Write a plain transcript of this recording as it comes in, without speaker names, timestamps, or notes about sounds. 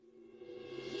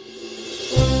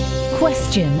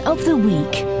Question of the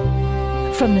Week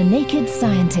from the Naked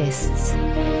Scientists.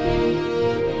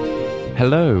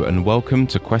 Hello and welcome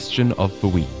to Question of the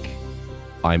Week.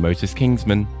 I'm Otis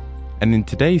Kingsman, and in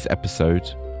today's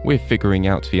episode, we're figuring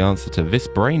out the answer to this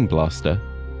brain blaster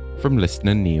from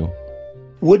listener Neil.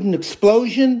 Would an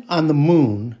explosion on the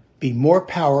moon be more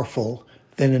powerful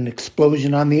than an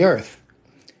explosion on the Earth?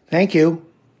 Thank you.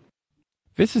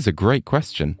 This is a great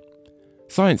question.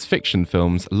 Science fiction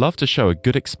films love to show a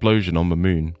good explosion on the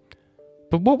moon.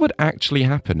 But what would actually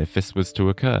happen if this was to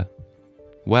occur?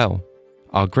 Well,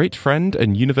 our great friend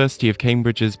and University of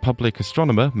Cambridge's public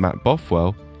astronomer, Matt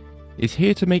Bothwell, is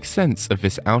here to make sense of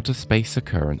this outer space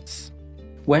occurrence.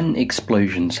 When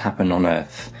explosions happen on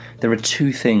Earth, there are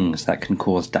two things that can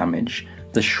cause damage: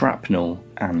 the shrapnel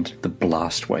and the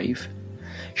blast wave.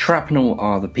 Shrapnel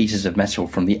are the pieces of metal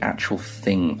from the actual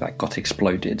thing that got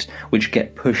exploded, which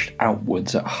get pushed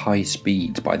outwards at high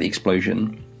speed by the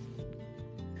explosion.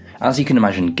 As you can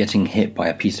imagine, getting hit by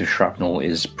a piece of shrapnel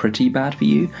is pretty bad for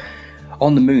you.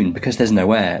 On the moon, because there's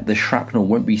no air, the shrapnel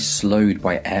won't be slowed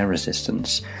by air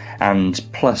resistance, and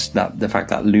plus the fact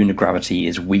that lunar gravity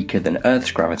is weaker than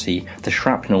Earth's gravity, the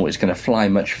shrapnel is going to fly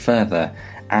much further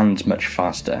and much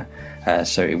faster,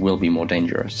 so it will be more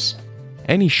dangerous.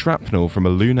 Any shrapnel from a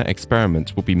lunar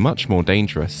experiment will be much more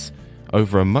dangerous,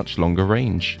 over a much longer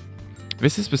range.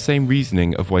 This is the same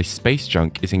reasoning of why space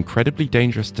junk is incredibly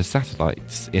dangerous to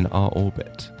satellites in our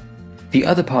orbit. The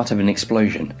other part of an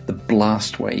explosion, the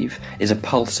blast wave, is a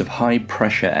pulse of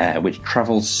high-pressure air which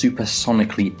travels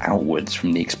supersonically outwards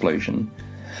from the explosion.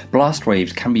 Blast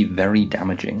waves can be very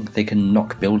damaging. They can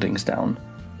knock buildings down.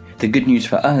 The good news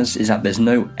for us is that there's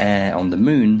no air on the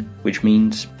moon, which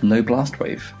means no blast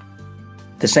wave.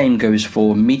 The same goes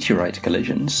for meteorite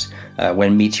collisions.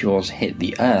 When meteors hit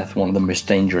the Earth, one of the most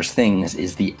dangerous things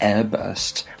is the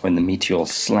airburst, when the meteor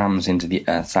slams into the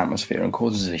Earth's atmosphere and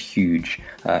causes a huge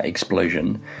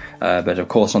explosion. But of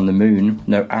course on the moon,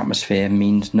 no atmosphere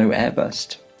means no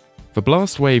airburst. The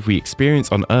blast wave we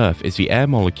experience on Earth is the air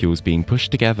molecules being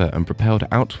pushed together and propelled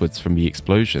outwards from the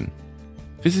explosion.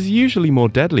 This is usually more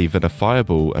deadly than a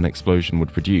fireball an explosion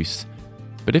would produce.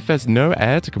 But if there's no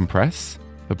air to compress,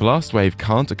 the blast wave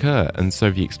can't occur, and so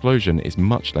the explosion is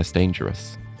much less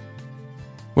dangerous.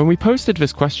 When we posted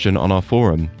this question on our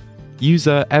forum,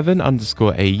 user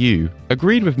Evan_AU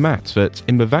agreed with Matt that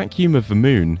in the vacuum of the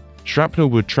moon, shrapnel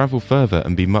would travel further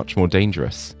and be much more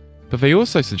dangerous. But they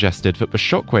also suggested that the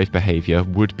shockwave behaviour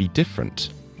would be different.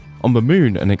 On the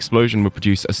moon, an explosion would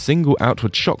produce a single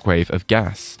outward shockwave of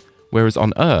gas, whereas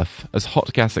on Earth, as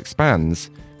hot gas expands,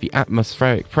 the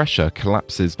atmospheric pressure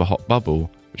collapses the hot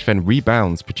bubble, which then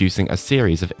rebounds, producing a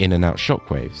series of in and out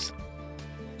shockwaves.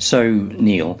 So,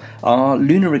 Neil, our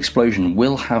lunar explosion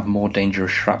will have more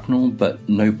dangerous shrapnel, but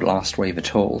no blast wave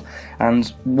at all. And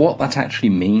what that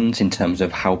actually means in terms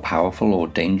of how powerful or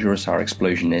dangerous our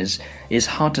explosion is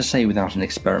hard to say without an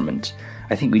experiment.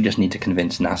 I think we just need to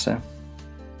convince NASA.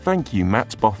 Thank you,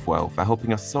 Matt Bothwell, for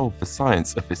helping us solve the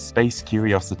science of this space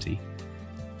curiosity.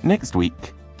 Next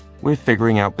week, we're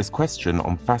figuring out this question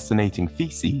on fascinating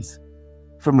feces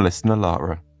from listener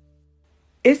Lara.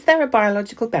 Is there a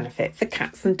biological benefit for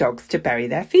cats and dogs to bury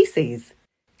their faeces?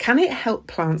 Can it help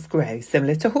plants grow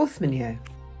similar to horse manure?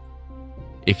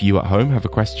 If you at home have a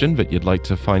question that you'd like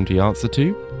to find the answer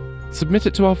to, submit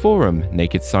it to our forum,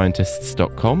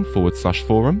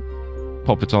 nakedscientists.com/forum,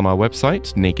 pop it on our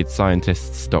website,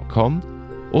 nakedscientists.com,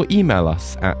 or email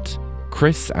us at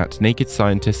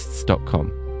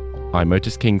chris@nakedscientists.com. I'm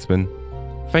Otis Kingsman.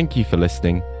 Thank you for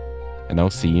listening, and I'll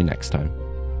see you next time.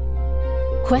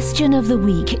 Question of the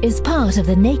Week is part of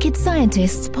the Naked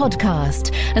Scientists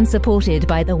podcast and supported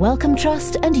by the Wellcome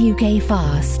Trust and UK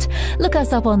Fast. Look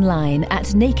us up online at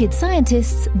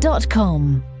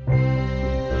nakedscientists.com.